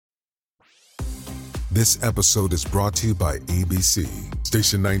This episode is brought to you by ABC.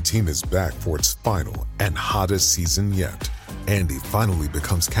 Station 19 is back for its final and hottest season yet. Andy finally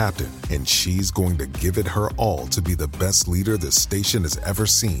becomes captain, and she's going to give it her all to be the best leader the station has ever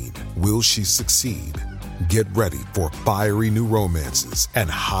seen. Will she succeed? Get ready for fiery new romances and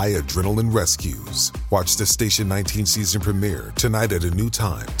high adrenaline rescues. Watch the Station 19 season premiere tonight at a new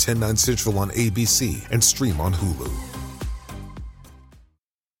time, 10/9 Central on ABC, and stream on Hulu.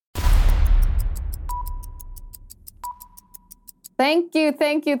 Thank you.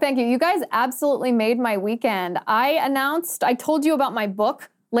 You guys absolutely made my weekend. I told you about my book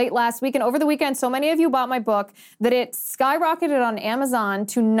late last week, and over the weekend, so many of you bought my book that it skyrocketed on Amazon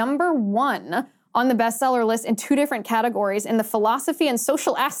to #1 on the bestseller list in 2 different categories, in the philosophy and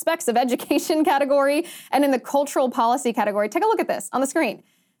social aspects of education category and in the cultural policy category. Take a look at this on the screen.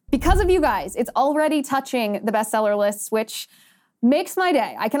 Because of you guys, it's already touching the bestseller lists, which makes my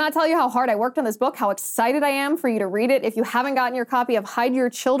day. I cannot tell you how hard I worked on this book, how excited I am for you to read it. If you haven't gotten your copy of Hide Your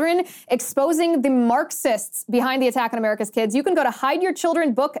Children, Exposing the Marxists Behind the Attack on America's Kids, you can go to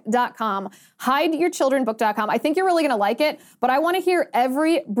hideyourchildrenbook.com. Hideyourchildrenbook.com. I think you're really going to like it, but I want to hear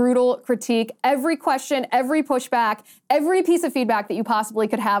every brutal critique, every question, every pushback, every piece of feedback that you possibly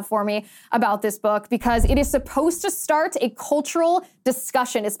could have for me about this book, because it is supposed to start a cultural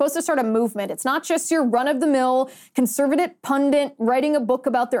discussion. It's supposed to start a movement. It's not just your run-of-the-mill conservative pundit writing a book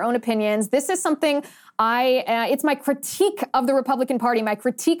about their own opinions. This is something it's my critique of the Republican Party, my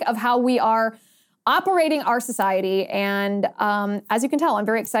critique of how we are operating our society. And as you can tell, I'm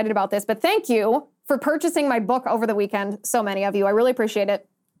very excited about this. But thank you for purchasing my book over the weekend, so many of you. I really appreciate it.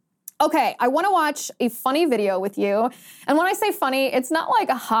 Okay, I want to watch a funny video with you. And when I say funny, it's not like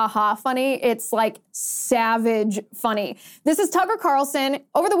a ha-ha funny, it's like savage funny. This is Tucker Carlson.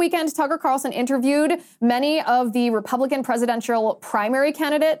 Over the weekend, Tucker Carlson interviewed many of the Republican presidential primary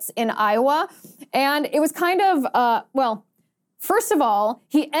candidates in Iowa. And it was kind of, first of all,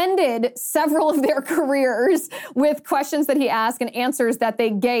 he ended several of their careers with questions that he asked and answers that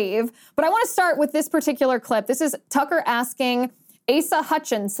they gave. But I want to start with this particular clip. This is Tucker asking Asa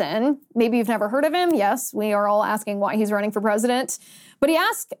Hutchinson. Maybe you've never heard of him. Yes, we are all asking why he's running for president. But he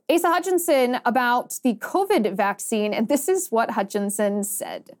asked Asa Hutchinson about the COVID vaccine, and this is what Hutchinson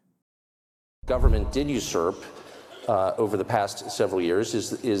said. Government did usurp over the past several years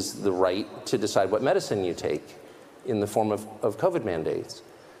is the right to decide what medicine you take in the form of COVID mandates.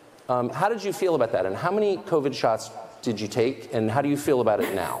 How did you feel about that? And how many COVID shots did you take? And how do you feel about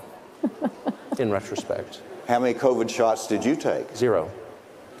it now, in retrospect? How many COVID shots did you take? 0.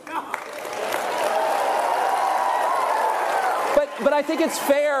 But I think it's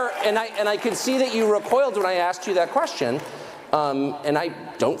fair, and I could see that you recoiled when I asked you that question. And I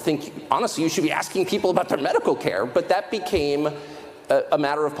don't think, honestly, you should be asking people about their medical care, but that became a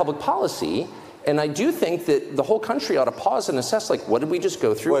matter of public policy. And I do think that the whole country ought to pause and assess, like, what did we just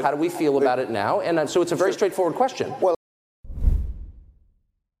go through? How do we feel about it now? And so it's a very straightforward question. Well,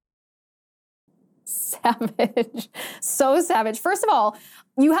 Savage. So savage. First of all,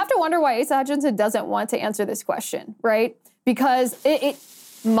 you have to wonder why Asa Hutchinson doesn't want to answer this question, right? Because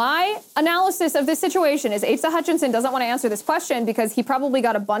my analysis of this situation is Asa Hutchinson doesn't want to answer this question because he probably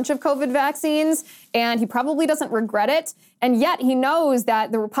got a bunch of COVID vaccines and he probably doesn't regret it. And yet he knows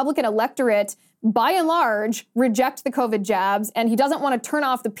that the Republican electorate, by and large, reject the COVID jabs, and he doesn't want to turn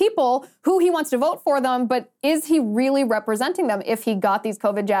off the people who he wants to vote for them, but is he really representing them if he got these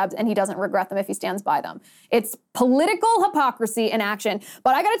COVID jabs and he doesn't regret them if he stands by them? It's political hypocrisy in action.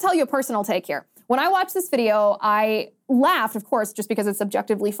 But I got to tell you a personal take here. When I watched this video, I laughed, of course, just because it's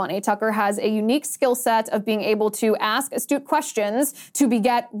objectively funny. Tucker has a unique skill set of being able to ask astute questions to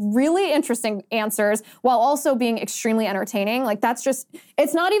beget really interesting answers while also being extremely entertaining. Like, that's just,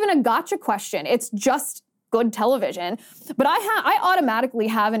 it's not even a gotcha question. It's just good television. But I automatically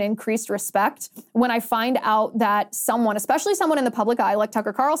have an increased respect when I find out that someone, especially someone in the public eye like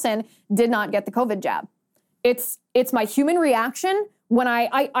Tucker Carlson, did not get the COVID jab. It's my human reaction when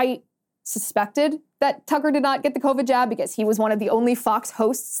I suspected that Tucker did not get the COVID jab because he was one of the only Fox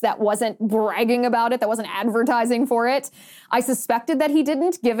hosts that wasn't bragging about it, that wasn't advertising for it. I suspected that he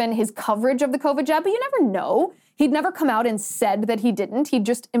didn't, given his coverage of the COVID jab, but you never know. He'd never come out and said that he didn't. He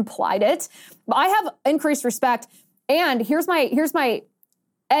just implied it. But I have increased respect. And here's my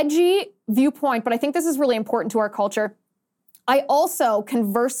edgy viewpoint, but I think this is really important to our culture. I also,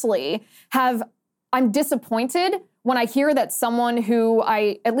 conversely, I'm disappointed when I hear that someone who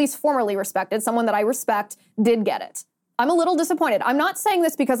I at least formerly respected, someone that I respect, did get it. I'm a little disappointed. I'm not saying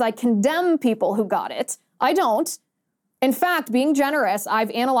this because I condemn people who got it. I don't. In fact, being generous,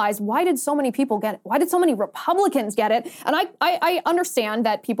 I've analyzed, why did so many people get it? Why did so many Republicans get it? And I understand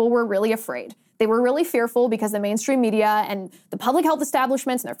that people were really afraid. They were really fearful because the mainstream media and the public health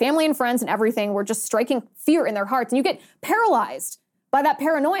establishments and their family and friends and everything were just striking fear in their hearts. And you get paralyzed by that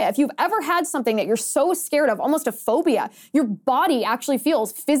paranoia. If you've ever had something that you're so scared of, almost a phobia, your body actually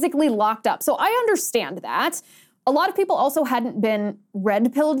feels physically locked up. So I understand that. A lot of people also hadn't been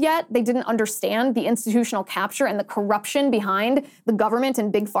red-pilled yet. They didn't understand the institutional capture and the corruption behind the government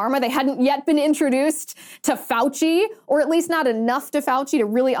and big pharma. They hadn't yet been introduced to Fauci, or at least not enough to Fauci to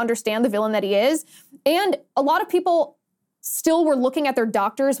really understand the villain that he is. And a lot of people still were looking at their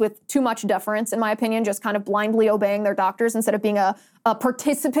doctors with too much deference, in my opinion, just kind of blindly obeying their doctors instead of being a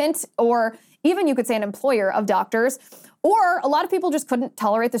participant, or even you could say an employer of doctors. Or a lot of people just couldn't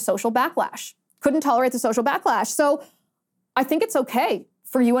tolerate the social backlash. So I think it's okay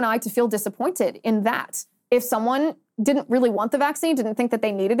for you and I to feel disappointed in that. If someone didn't really want the vaccine, didn't think that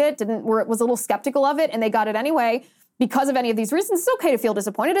they needed it, was a little skeptical of it, and they got it anyway because of any of these reasons, it's okay to feel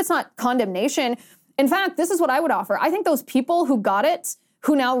disappointed. It's not condemnation. In fact, this is what I would offer. I think those people who got it,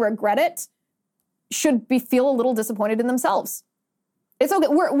 who now regret it, should feel a little disappointed in themselves. It's okay.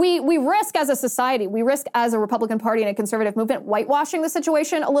 We risk as a society, we risk as a Republican Party and a conservative movement whitewashing the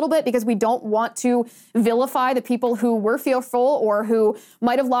situation a little bit because we don't want to vilify the people who were fearful or who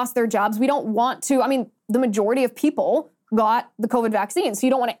might have lost their jobs. We don't want to, the majority of people got the COVID vaccine. So you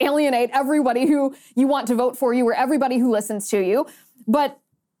don't want to alienate everybody who you want to vote for you or everybody who listens to you. But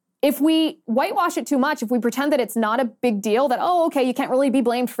if we whitewash it too much, if we pretend that it's not a big deal, that, oh, okay, you can't really be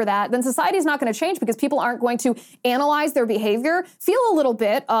blamed for that, then society is not going to change because people aren't going to analyze their behavior, feel a little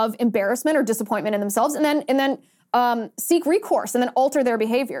bit of embarrassment or disappointment in themselves, and then seek recourse and then alter their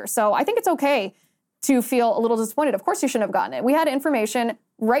behavior. So I think it's okay to feel a little disappointed. Of course you shouldn't have gotten it. We had information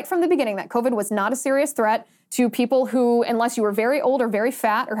right from the beginning that COVID was not a serious threat to people who, unless you were very old or very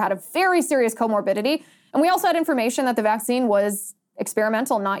fat or had a very serious comorbidity. And we also had information that the vaccine was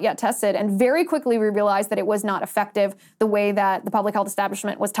experimental, not yet tested. And very quickly we realized that it was not effective the way that the public health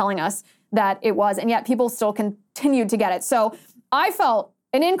establishment was telling us that it was. And yet people still continued to get it. So I felt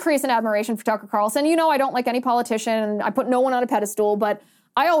an increase in admiration for Tucker Carlson. You know, I don't like any politician. I put no one on a pedestal, but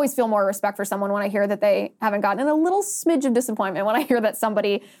I always feel more respect for someone when I hear that they haven't gotten, and a little smidge of disappointment when I hear that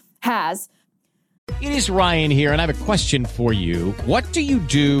somebody has. It is Ryan here, and I have a question for you. What do you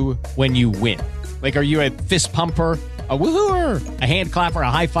do when you win? Like, are you a fist pumper, a woohooer, a hand clapper, a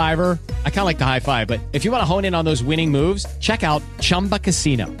high fiver? I kind of like the high five, but if you want to hone in on those winning moves, check out Chumba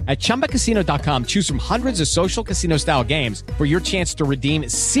Casino. At ChumbaCasino.com, choose from hundreds of social casino style games for your chance to redeem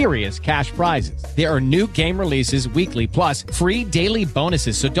serious cash prizes. There are new game releases weekly, plus free daily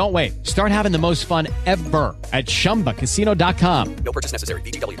bonuses. So don't wait. Start having the most fun ever at ChumbaCasino.com. No purchase necessary.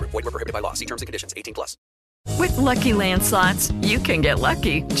 VGW Group. Void where prohibited by law. See terms and conditions. 18+. With Lucky Land Slots, you can get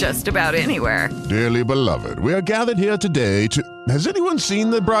lucky just about anywhere. Dearly beloved, we are gathered here today to... Has anyone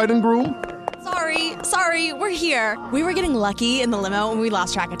seen the bride and groom? Sorry, we're here. We were getting lucky in the limo and we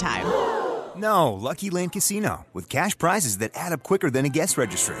lost track of time. No, Lucky Land Casino, with cash prizes that add up quicker than a guest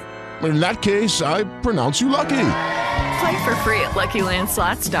registry. In that case, I pronounce you lucky. Play for free at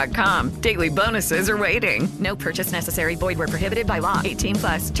LuckyLandSlots.com. Daily bonuses are waiting. No purchase necessary. Void where prohibited by law.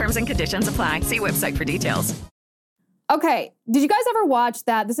 18+. Terms and conditions apply. See website for details. Okay, did you guys ever watch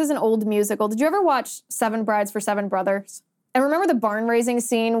that? This is an old musical. Did you ever watch Seven Brides for Seven Brothers? And remember the barn raising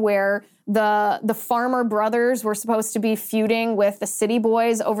scene where the farmer brothers were supposed to be feuding with the city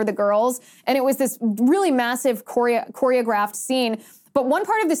boys over the girls? And it was this really massive choreographed scene. But one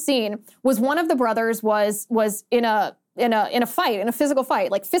part of the scene was one of the brothers was in a fight, in a physical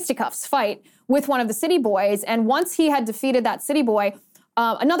fight, like fisticuffs fight with one of the city boys. And once he had defeated that city boy,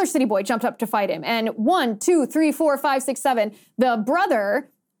 another city boy jumped up to fight him. And 1, 2, 3, 4, 5, 6, 7, the brother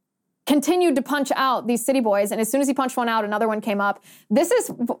continued to punch out these city boys. And as soon as he punched one out, another one came up. This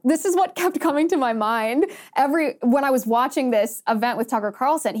is what kept coming to my mind when I was watching this event with Tucker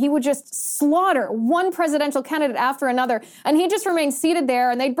Carlson. He would just slaughter one presidential candidate after another. And he'd just remain seated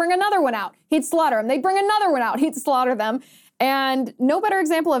there and they'd bring another one out. He'd slaughter them. They'd bring another one out. He'd slaughter them. And no better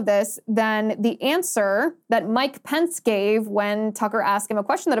example of this than the answer that Mike Pence gave when Tucker asked him a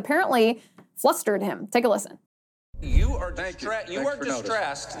question that apparently flustered him. Take a listen. You are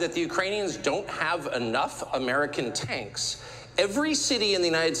distressed that the Ukrainians don't have enough American tanks. Every city in the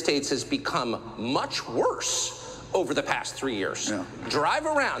United States has become much worse over the past 3 years. Yeah. Drive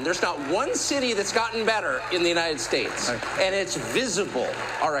around. There's not one city that's gotten better in the United States. And it's visible.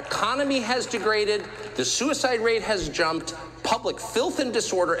 Our economy has degraded. The suicide rate has jumped. Public filth and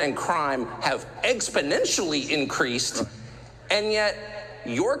disorder and crime have exponentially increased. And yet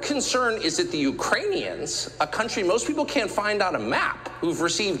your concern is that the Ukrainians, a country most people can't find on a map, who've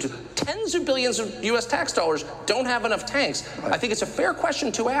received tens of billions of U.S. tax dollars, don't have enough tanks. Right. I think it's a fair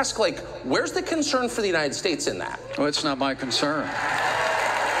question to ask, like, where's the concern for the United States in that? Well, it's not my concern.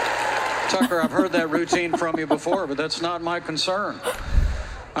 Tucker, I've heard that routine from you before, but that's not my concern.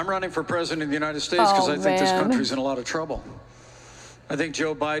 I'm running for president of the United States because I think this country's in a lot of trouble. I think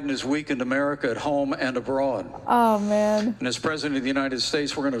Joe Biden has weakened America at home and abroad. Oh, man. And as president of the United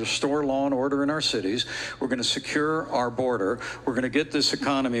States, we're going to restore law and order in our cities. We're going to secure our border. We're going to get this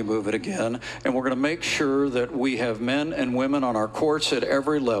economy moving again. And we're going to make sure that we have men and women on our courts at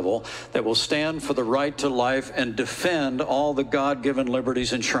every level that will stand for the right to life and defend all the God-given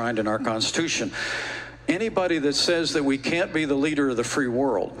liberties enshrined in our Constitution. Anybody that says that we can't be the leader of the free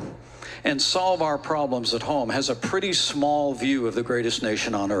world and solve our problems at home has a pretty small view of the greatest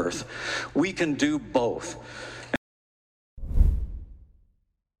nation on earth. We can do both.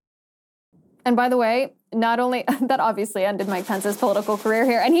 And by the way, not only that obviously ended Mike Pence's political career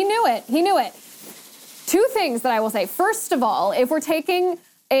here, and he knew it. He knew it. Two things that I will say. First of all, if we're taking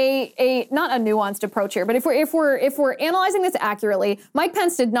a not a nuanced approach here, but if we're analyzing this accurately, Mike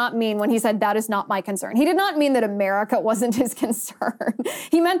Pence did not mean when he said that is not my concern. He did not mean that America wasn't his concern.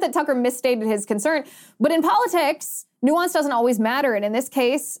 He meant that Tucker misstated his concern. But in politics, nuance doesn't always matter. And in this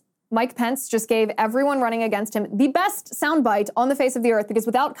case, Mike Pence just gave everyone running against him the best soundbite on the face of the earth, because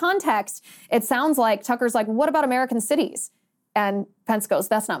without context, it sounds like Tucker's like, what about American cities? And Pence goes,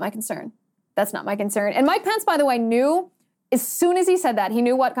 that's not my concern. That's not my concern. And Mike Pence, by the way, knew as soon as he said that, he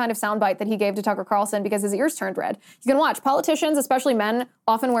knew what kind of soundbite that he gave to Tucker Carlson because his ears turned red. You can watch. Politicians, especially men,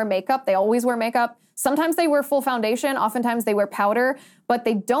 often wear makeup. They always wear makeup. Sometimes they wear full foundation. Oftentimes they wear powder, but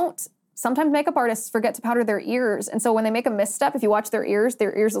they don't. Sometimes makeup artists forget to powder their ears. And so when they make a misstep, if you watch their ears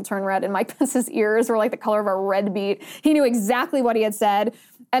will turn red. And Mike Pence's ears were like the color of a red beet. He knew exactly what he had said.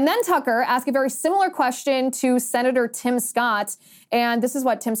 And then Tucker asked a very similar question to Senator Tim Scott. And this is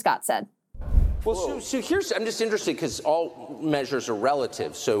what Tim Scott said. Well, so here's, I'm just interested because all measures are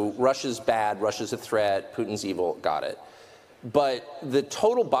relative. So Russia's bad, Russia's a threat, Putin's evil, got it. But the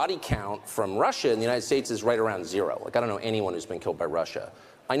total body count from Russia in the United States is right around zero. Like, I don't know anyone who's been killed by Russia.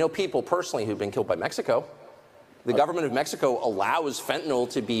 I know people personally who've been killed by Mexico. The government of Mexico allows fentanyl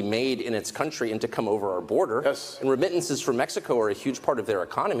to be made in its country and to come over our border. Yes. And remittances from Mexico are a huge part of their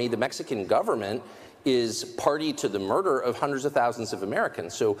economy. The Mexican government is party to the murder of hundreds of thousands of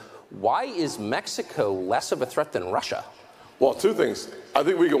Americans. So why is Mexico less of a threat than Russia? Well, two things. I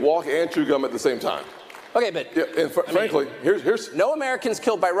think we can walk and chew gum at the same time. Okay, but yeah, and frankly, here's no Americans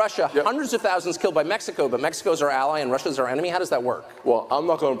killed by Russia, hundreds of thousands killed by Mexico, but Mexico's our ally and Russia's our enemy. How does that work? Well, I'm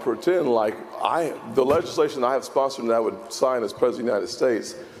not going to pretend like the legislation I have sponsored and I would sign as President of the United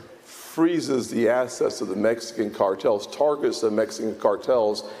States freezes the assets of the Mexican cartels, targets the Mexican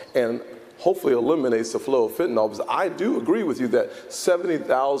cartels, and hopefully eliminates the flow of fentanyl. Because I do agree with you that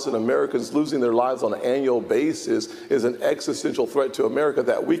 70,000 Americans losing their lives on an annual basis is an existential threat to America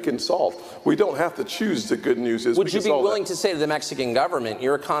that we can solve. We don't have to choose the good news. Would you be willing to say to the Mexican government,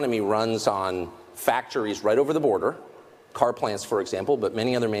 your economy runs on factories right over the border, car plants, for example, but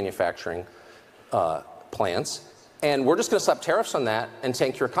many other manufacturing plants, and we're just going to slap tariffs on that and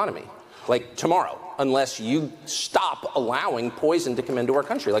tank your economy, like tomorrow, unless you stop allowing poison to come into our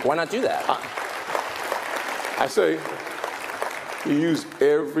country? Like, why not do that? I say you use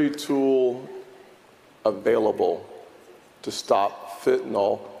every tool available to stop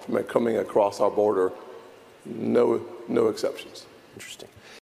fentanyl from coming across our border. No exceptions. Interesting.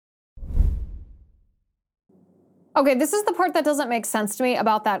 Okay, this is the part that doesn't make sense to me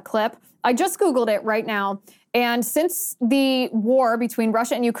about that clip. I just Googled it right now. And since the war between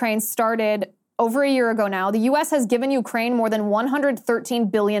Russia and Ukraine started over a year ago now, the U.S. has given Ukraine more than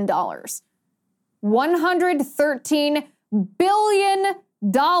 $113 billion. $113 billion.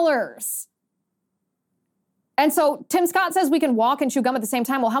 And so Tim Scott says we can walk and chew gum at the same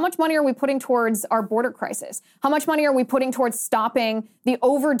time. Well, how much money are we putting towards our border crisis? How much money are we putting towards stopping the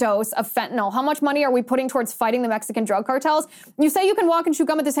overdose of fentanyl? How much money are we putting towards fighting the Mexican drug cartels? You say you can walk and chew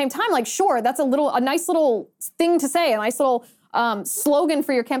gum at the same time. Like, sure, that's a nice little thing to say, a nice little slogan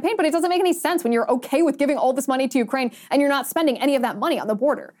for your campaign, but it doesn't make any sense when you're okay with giving all this money to Ukraine and you're not spending any of that money on the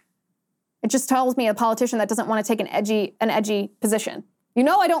border. It just tells me a politician that doesn't want to take an edgy position. You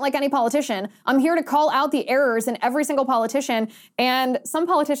know I don't like any politician. I'm here to call out the errors in every single politician, and some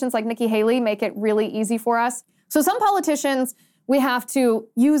politicians like Nikki Haley make it really easy for us. So some politicians, we have to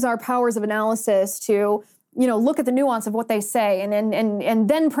use our powers of analysis to, look at the nuance of what they say and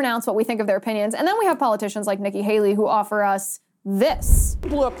then pronounce what we think of their opinions. And then we have politicians like Nikki Haley who offer us this. Who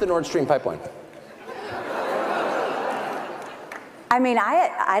blew up the Nord Stream pipeline? I mean,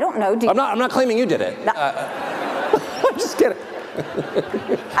 I don't know. I'm not claiming you did it. No. I'm just kidding.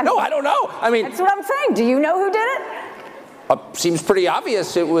 No, I don't know. I mean, that's what I'm saying. Do you know who did it? Seems pretty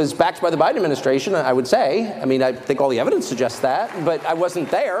obvious. It was backed by the Biden administration, I would say. I mean, I think all the evidence suggests that, but I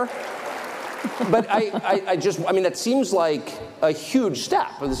wasn't there. But I mean, that seems like a huge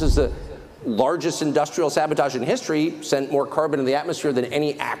step. This is the largest industrial sabotage in history, sent more carbon in the atmosphere than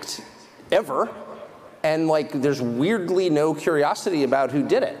any act ever. And like, there's weirdly no curiosity about who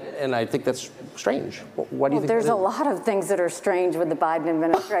did it. And I think that's strange. What do you think? There's a lot of things that are strange with the Biden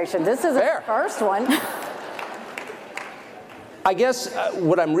administration. This is the first one. I guess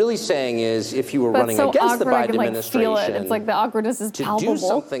what I'm really saying is, if you were running against the Biden administration, feel it. It's like the awkwardness is palpable. To do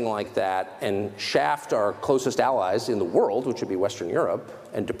something like that and shaft our closest allies in the world, which would be Western Europe,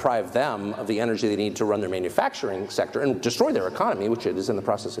 and deprive them of the energy they need to run their manufacturing sector and destroy their economy, which it is in the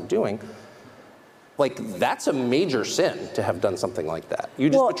process of doing, like, that's a major sin to have done something like that. You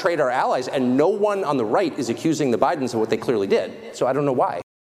just betrayed our allies, and no one on the right is accusing the Bidens of what they clearly did. So I don't know why.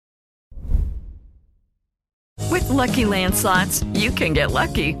 With Lucky Land Slots, you can get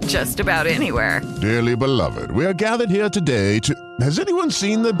lucky just about anywhere. Dearly beloved, we are gathered here today to... Has anyone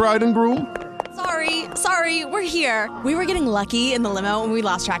seen the bride and groom? Sorry, we're here. We were getting lucky in the limo and we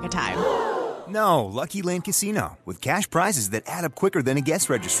lost track of time. No, Lucky Land Casino, with cash prizes that add up quicker than a guest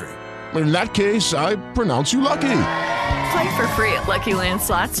registry. In that case, I pronounce you lucky. Play for free at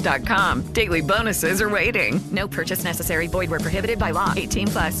LuckyLandSlots.com. Daily bonuses are waiting. No purchase necessary. Void where prohibited by law.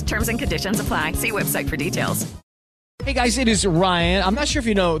 18+. Terms and conditions apply. See website for details. Hey guys, it is Ryan. I'm not sure if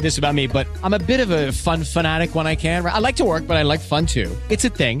you know this about me, but I'm a bit of a fun fanatic when I can. I like to work, but I like fun too. It's a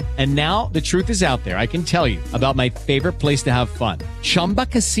thing. And now the truth is out there. I can tell you about my favorite place to have fun. Chumba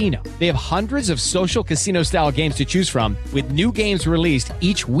Casino. They have hundreds of social casino style games to choose from with new games released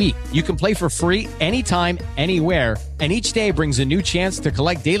each week. You can play for free anytime, anywhere. And each day brings a new chance to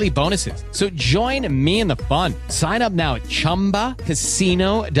collect daily bonuses. So join me in the fun. Sign up now at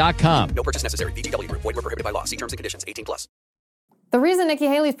ChumbaCasino.com. No purchase necessary. VGW. Void where prohibited by law. See terms and conditions. 18+. The reason Nikki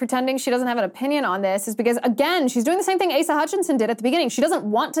Haley's pretending she doesn't have an opinion on this is because, again, she's doing the same thing Asa Hutchinson did at the beginning. She doesn't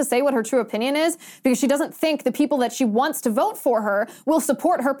want to say what her true opinion is because she doesn't think the people that she wants to vote for her will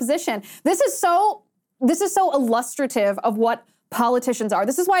support her position. This is so illustrative of what politicians are.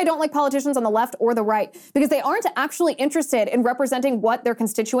 This is why I don't like politicians on the left or the right, because they aren't actually interested in representing what their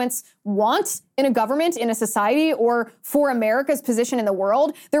constituents want in a government, in a society, or for America's position in the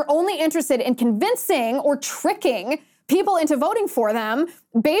world. They're only interested in convincing or tricking people into voting for them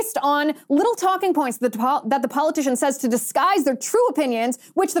based on little talking points that the politician says to disguise their true opinions,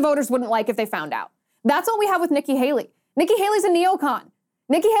 which the voters wouldn't like if they found out. That's what we have with Nikki Haley. Nikki Haley's a neocon.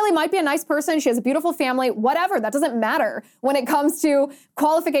 Nikki Haley might be a nice person. She has a beautiful family, whatever. That doesn't matter when it comes to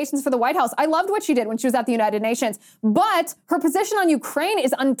qualifications for the White House. I loved what she did when she was at the United Nations, but her position on Ukraine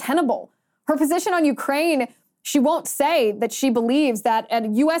is untenable. Her position on Ukraine, she won't say that she believes that a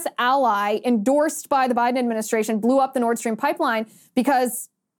U.S. ally endorsed by the Biden administration blew up the Nord Stream pipeline because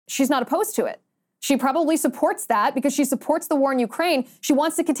she's not opposed to it. She probably supports that because she supports the war in Ukraine. She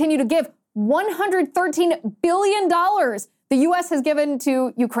wants to continue to give $113 billion the U.S. has given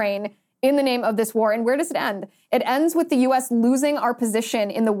to Ukraine in the name of this war. And where does it end? It ends with the U.S. losing our position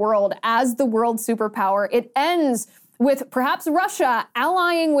in the world as the world superpower. It ends with perhaps Russia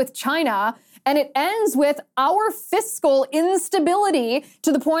allying with China. And it ends with our fiscal instability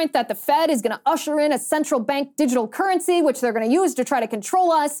to the point that the Fed is going to usher in a central bank digital currency, which they're going to use to try to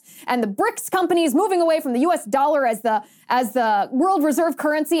control us. And the BRICS companies moving away from the US dollar as the world reserve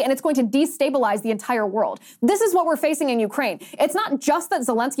currency. And it's going to destabilize the entire world. This is what we're facing in Ukraine. It's not just that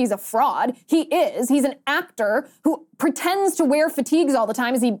Zelensky's a fraud. He is. He's an actor who pretends to wear fatigues all the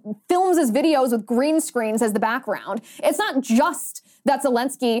time as he films his videos with green screens as the background. It's not just that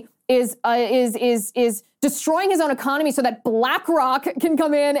Zelensky is destroying his own economy so that BlackRock can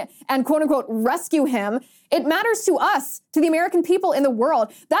come in and quote unquote rescue him. It matters to us, to the American people in the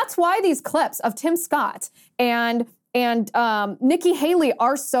world. That's why these clips of Tim Scott and Nikki Haley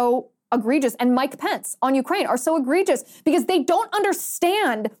are so egregious, and Mike Pence on Ukraine are so egregious because they don't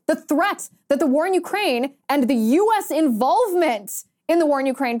understand the threat that the war in Ukraine and the U.S. involvement in the war in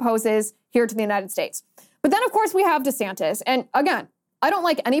Ukraine poses here to the United States. But then, of course, we have DeSantis. And again, I don't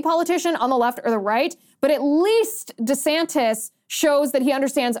like any politician on the left or the right, but at least DeSantis shows that he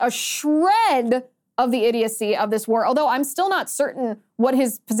understands a shred of the idiocy of this war, although I'm still not certain what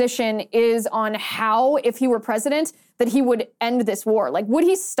his position is on how, if he were president, that he would end this war. Like, would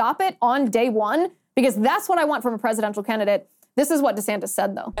he stop it on day one? Because that's what I want from a presidential candidate. This is what DeSantis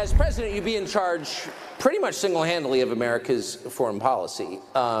said, though. As president, you'd be in charge pretty much single-handedly of America's foreign policy.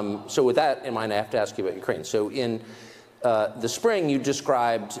 So with that in mind, I have to ask you about Ukraine. So in the spring, you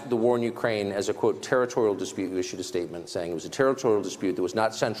described the war in Ukraine as a, quote, territorial dispute. You issued a statement saying it was a territorial dispute that was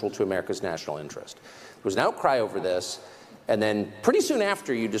not central to America's national interest. There was an outcry over this, and then pretty soon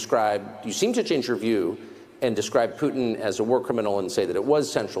after you seemed to change your view and describe Putin as a war criminal and say that it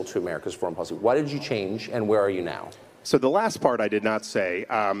was central to America's foreign policy. Why did you change, and where are you now? So the last part I did not say.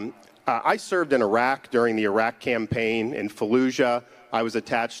 I served in Iraq during the Iraq campaign in Fallujah. I was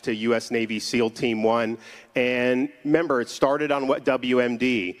attached to U.S. Navy SEAL Team 1. And remember, it started on what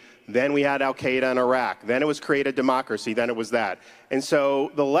WMD. Then we had al-Qaeda in Iraq. Then it was create a democracy. Then it was that. And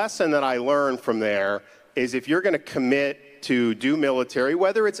so the lesson that I learned from there is if you're going to commit to do military,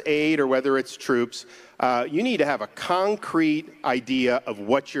 whether it's aid or whether it's troops, you need to have a concrete idea of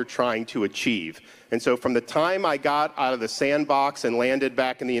what you're trying to achieve. And so from the time I got out of the sandbox and landed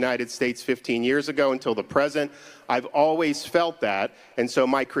back in the United States 15 years ago until the present, I've always felt that. And so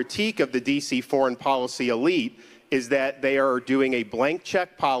my critique of the DC foreign policy elite is that they are doing a blank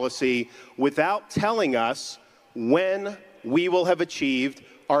check policy without telling us when we will have achieved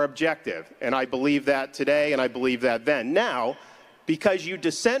our objective. And I believe that today, and I believe that then. Now, because you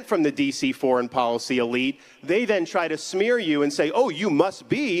dissent from the DC foreign policy elite, they then try to smear you and say, oh, you must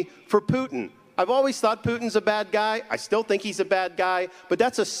be for Putin. I've always thought Putin's a bad guy. I still think he's a bad guy, but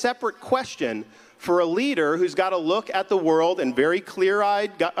that's a separate question for a leader who's got to look at the world in very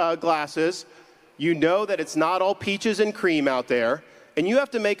clear-eyed glasses. You know that it's not all peaches and cream out there, and you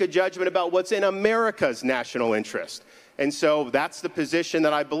have to make a judgment about what's in America's national interest. And so that's the position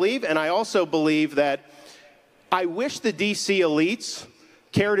that I believe, and I also believe that I wish the DC elites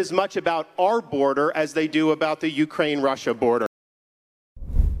cared as much about our border as they do about the Ukraine-Russia border.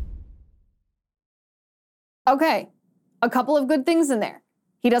 Okay, a couple of good things in there.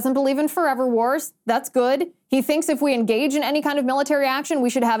 He doesn't believe in forever wars. That's good. He thinks if we engage in any kind of military action, we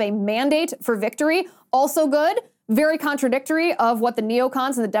should have a mandate for victory. Also good. Very contradictory of what the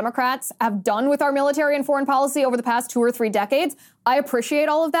neocons and the Democrats have done with our military and foreign policy over the past 2 or 3 decades. I appreciate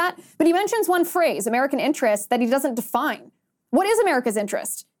all of that. But he mentions one phrase, American interest, that he doesn't define. What is America's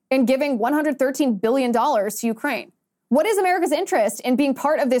interest in giving $113 billion to Ukraine? What is America's interest in being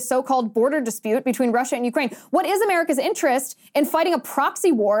part of this so-called border dispute between Russia and Ukraine? What is America's interest in fighting a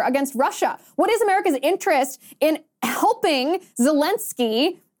proxy war against Russia? What is America's interest in helping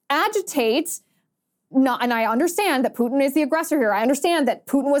Zelensky agitate? And I understand that Putin is the aggressor here. I understand that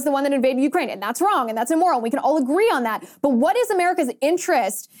Putin was the one that invaded Ukraine, and that's wrong, and that's immoral. We can all agree on that. But what is America's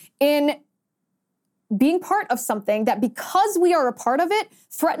interest in being part of something that, because we are a part of it,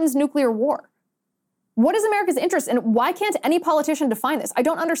 threatens nuclear war? What is America's interest, and why can't any politician define this? I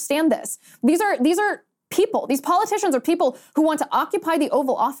don't understand this. These are people. These politicians are people who want to occupy the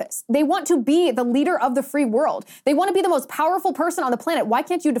Oval Office. They want to be the leader of the free world. They want to be the most powerful person on the planet. Why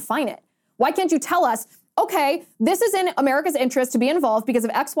can't you define it? Why can't you tell us, okay, this is in America's interest to be involved because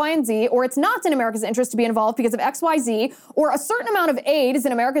of X, Y, and Z, or it's not in America's interest to be involved because of X, Y, Z, or a certain amount of aid is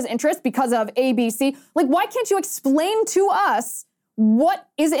in America's interest because of A, B, C. Like, why can't you explain to us what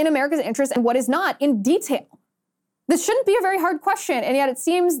is in America's interest and what is not in detail? This shouldn't be a very hard question, and yet it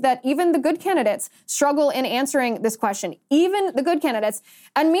seems that even the good candidates struggle in answering this question, even the good candidates.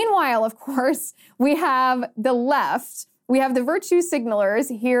 And meanwhile, of course, we have the left. We have the virtue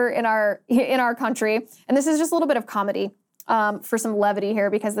signalers here in our country, and this is just a little bit of comedy for some levity here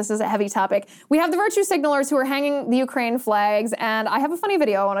because this is a heavy topic. We have the virtue signalers who are hanging the Ukraine flags, and I have a funny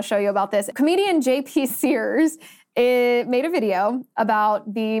video I want to show you about this. Comedian J.P. Sears made a video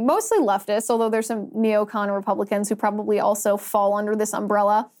about the mostly leftists, although there's some neocon Republicans who probably also fall under this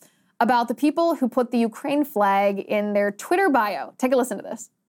umbrella, about the people who put the Ukraine flag in their Twitter bio. Take a listen to this.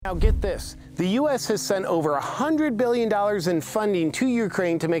 Now get this, the U.S. has sent over $100 billion in funding to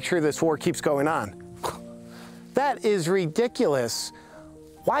Ukraine to make sure this war keeps going on. That is ridiculous.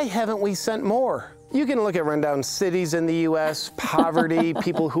 Why haven't we sent more? You can look at rundown cities in the U.S., poverty,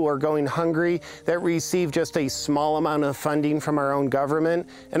 people who are going hungry that receive just a small amount of funding from our own government.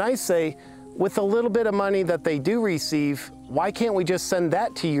 And I say, with a little bit of money that they do receive, why can't we just send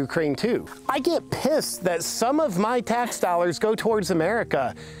that to Ukraine too? I get pissed that some of my tax dollars go towards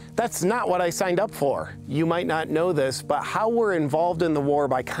America. That's not what I signed up for. You might not know this, but how we're involved in the war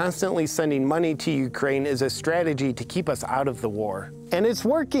by constantly sending money to Ukraine is a strategy to keep us out of the war. And it's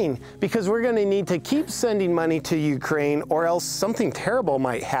working, because we're going to need to keep sending money to Ukraine, or else something terrible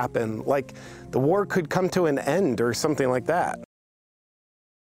might happen, like the war could come to an end or something like that.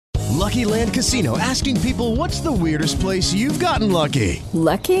 Lucky Land Casino, asking people, what's the weirdest place you've gotten lucky?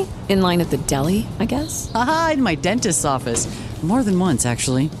 Lucky? In line at the deli, I guess? Aha, in my dentist's office. More than once,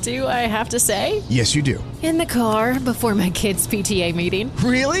 actually. Do I have to say? Yes, you do. In the car before my kids' PTA meeting.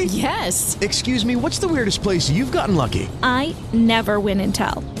 Really? Yes. Excuse me, what's the weirdest place you've gotten lucky? I never win and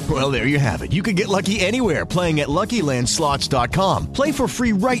tell. Well, there you have it. You can get lucky anywhere, playing at LuckyLandSlots.com. Play for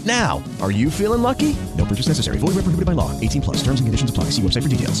free right now. Are you feeling lucky? No purchase necessary. Void where prohibited by law. 18+. Terms and conditions apply. See website for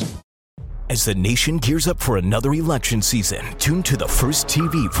details. As the nation gears up for another election season, tune to the First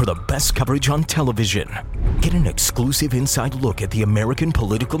TV for the best coverage on television. Get an exclusive inside look at the American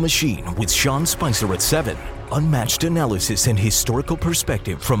political machine with Sean Spicer at 7. Unmatched analysis and historical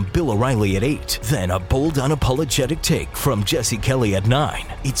perspective from Bill O'Reilly at 8. Then a bold, unapologetic take from Jesse Kelly at 9.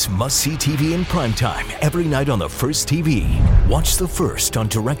 It's must-see TV in primetime every night on the First TV. Watch The First on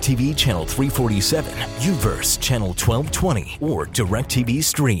DirecTV Channel 347, UVerse Channel 1220, or DirecTV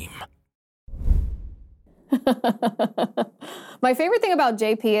Stream. My favorite thing about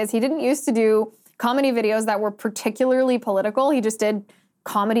JP is he didn't used to do comedy videos that were particularly political. He just did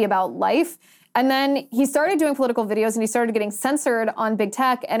comedy about life. And then he started doing political videos and he started getting censored on big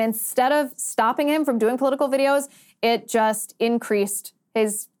tech. And instead of stopping him from doing political videos, it just increased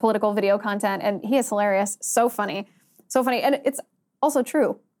his political video content. And he is hilarious. So funny. So funny. And it's also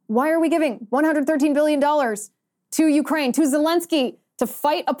true. Why are we giving $113 billion to Ukraine, to Zelensky, to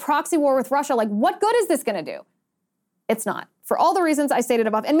fight a proxy war with Russia? Like, what good is this going to do? It's not. For all the reasons I stated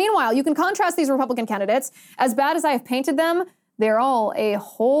above. And meanwhile, you can contrast these Republican candidates. As bad as I have painted them, they're all a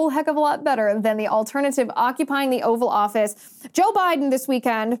whole heck of a lot better than the alternative occupying the Oval Office. Joe Biden this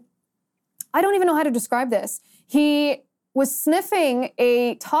weekend, I don't even know how to describe this. He was sniffing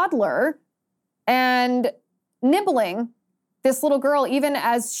a toddler and nibbling this little girl even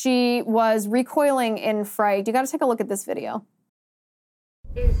as she was recoiling in fright. You got to take a look at this video.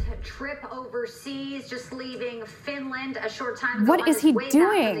 His trip overseas, just leaving Finland a short time ago. What is he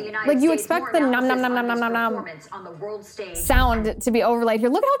doing? Like, you expect the nom nom nom nom nom nom nom sound to be overlaid here.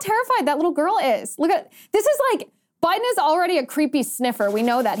 Look at how terrified that little girl is. Look at, this is like, Biden is already a creepy sniffer. We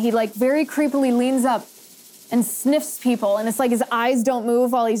know that. He like very creepily leans up and sniffs people. And it's like his eyes don't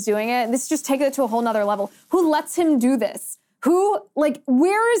move while he's doing it. This just takes it to a whole nother level. Who lets him do this? Who, like,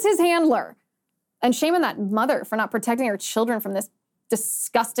 where is his handler? And shame on that mother for not protecting her children from this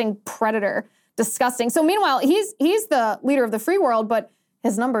disgusting predator. Disgusting. So meanwhile, he's the leader of the free world, but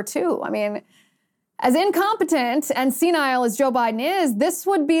his number two, I mean, as incompetent and senile as Joe Biden is, this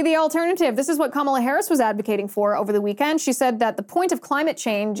would be the alternative. This is what Kamala Harris was advocating for over the weekend. She said that the point of climate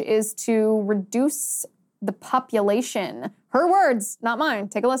change is to reduce the population. Her words, not mine.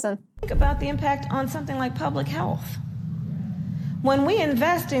 Take a listen. Think about the impact on something like public health. When we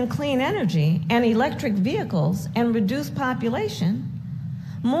invest in clean energy and electric vehicles and reduce population,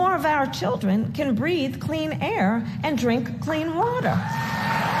 more of our children can breathe clean air and drink clean water.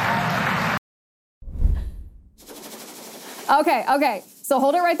 Okay. So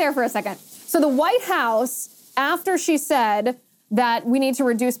hold it right there for a second. So the White House, after she said that we need to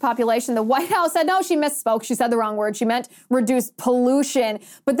reduce population, the White House said, no, she misspoke. She said the wrong word. She meant reduce pollution.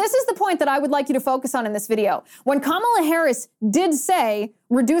 But this is the point that I would like you to focus on in this video. When Kamala Harris did say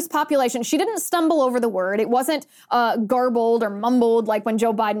reduce population, she didn't stumble over the word. It wasn't garbled or mumbled like when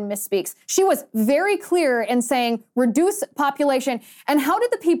Joe Biden misspeaks. She was very clear in saying reduce population. And how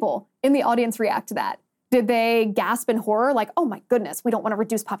did the people in the audience react to that? Did they gasp in horror like, oh my goodness, we don't want to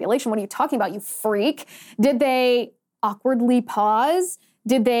reduce population. What are you talking about, you freak? Did they awkwardly pause?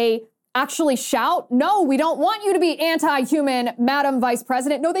 Did they actually shout, no, we don't want you to be anti-human, Madam Vice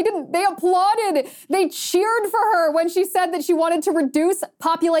President? No, they didn't. They applauded. They cheered for her when she said that she wanted to reduce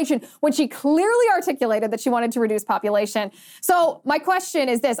population, when she clearly articulated that she wanted to reduce population. So my question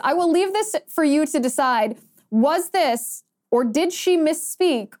is this. I will leave this for you to decide. Was this, or did she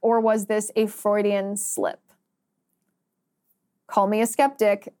misspeak, or was this a Freudian slip? Call me a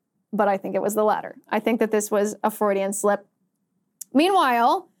skeptic, but I think it was the latter. I think that this was a Freudian slip.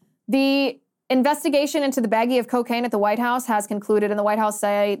 Meanwhile, the investigation into the baggie of cocaine at the White House has concluded, and the White House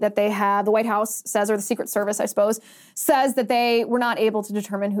say that the White House says, or the Secret Service, I suppose, says that they were not able to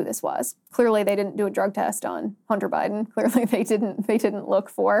determine who this was. Clearly, they didn't do a drug test on Hunter Biden. Clearly, they didn't look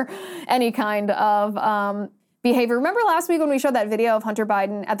for any kind of behavior. Remember last week when we showed that video of Hunter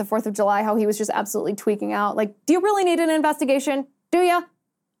Biden at the 4th of July, how he was just absolutely tweaking out? Like, do you really need an investigation? Do you?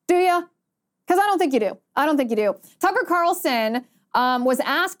 Do you? Because I don't think you do. I don't think you do. Tucker Carlson was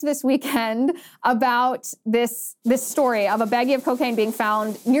asked this weekend about this story of a baggie of cocaine being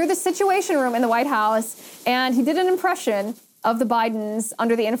found near the Situation Room in the White House, and he did an impression of the Bidens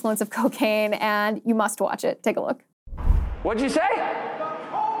under the influence of cocaine, and you must watch it. Take a look. What'd you say?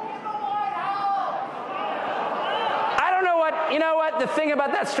 I don't know what You know what? The thing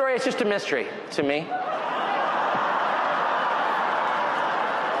about that story, it's just a mystery to me.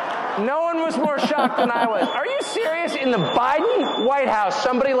 No one was more shocked than I was. Are you serious? In the Biden White House,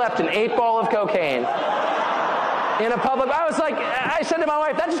 somebody left an 8-ball of cocaine in a public. I said to my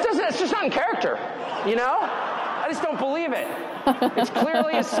wife, it's just not in character, you know? I just don't believe it. It's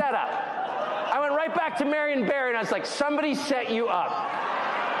clearly a setup. I went right back to Marion Barry and I was like, somebody set you up.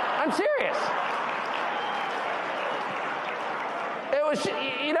 I'm serious. It was,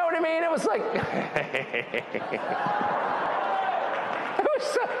 you know what I mean? It was like,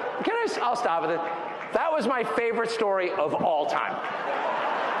 I'll stop with it. That was my favorite story of all time.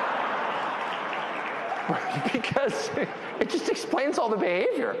 Because it just explains all the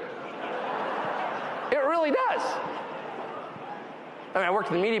behavior. It really does. I mean, I worked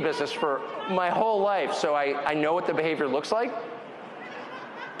in the media business for my whole life, so I know what the behavior looks like.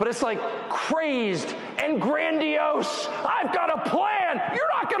 But it's like crazed and grandiose. I've got a plan. You're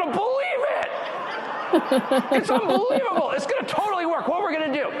not going to believe it. It's unbelievable. It's going to totally work. What we're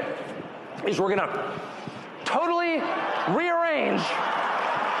going to do is we're going to totally rearrange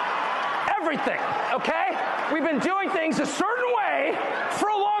everything, okay? We've been doing things a certain way for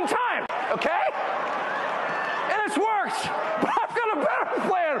a long time, okay? And it's worked, but I've got a better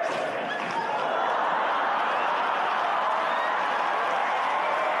plan.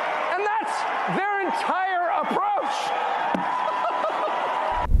 And that's their entire approach.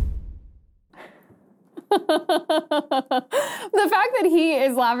 The fact that he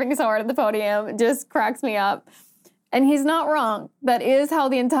is laughing so hard at the podium just cracks me up. And he's not wrong. That is how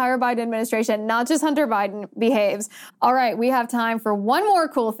the entire Biden administration, not just Hunter Biden, behaves. All right, we have time for one more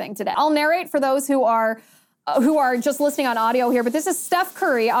cool thing today. I'll narrate for those who are just listening on audio here, but this is Steph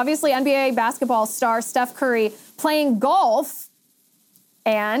Curry, obviously NBA basketball star Steph Curry, playing golf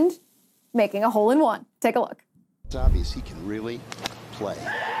and making a hole-in-one. Take a look. It's obvious he can really play.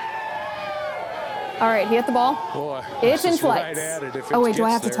 All right, he hit the ball. Boy, it's in flight. Oh, wait, do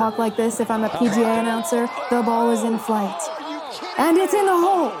I have to talk like this if I'm a PGA announcer? The ball is in flight. And it's in the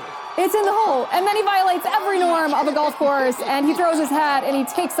hole. It's in the hole. And then he violates every norm of a golf course, and he throws his hat, and he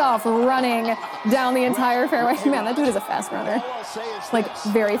takes off running down the entire fairway. Man, that dude is a fast runner. Like,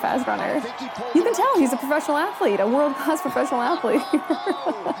 very fast runner. You can tell he's a professional athlete, a world-class professional athlete.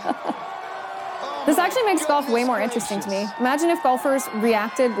 This actually makes golf way more interesting to me. Imagine if golfers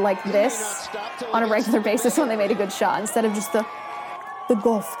reacted like this on a regular basis when they made a good shot, instead of just the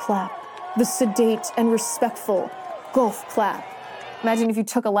golf clap, the sedate and respectful golf clap. Imagine if you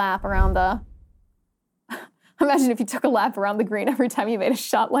took a lap around the green every time you made a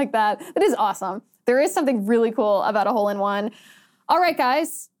shot like that. That is awesome. There is something really cool about a hole-in-one. All right,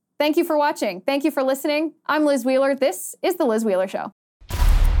 guys. Thank you for watching. Thank you for listening. I'm Liz Wheeler. This is The Liz Wheeler Show.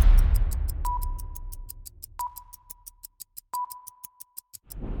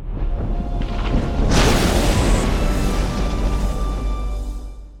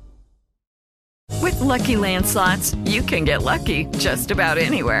 With Lucky Land Slots, you can get lucky just about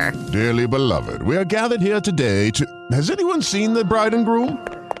anywhere. Dearly beloved, we are gathered here today to... Has anyone seen the bride and groom?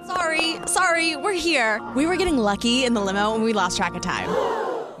 Sorry, we're here. We were getting lucky in the limo and we lost track of time.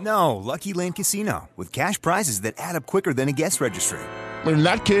 No, Lucky Land Casino, with cash prizes that add up quicker than a guest registry. In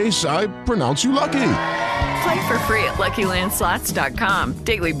that case, I pronounce you lucky. Play for free at LuckyLandSlots.com.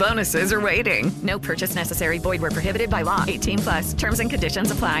 Daily bonuses are waiting. No purchase necessary. Void where prohibited by law. 18+. Terms and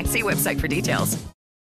conditions apply. See website for details.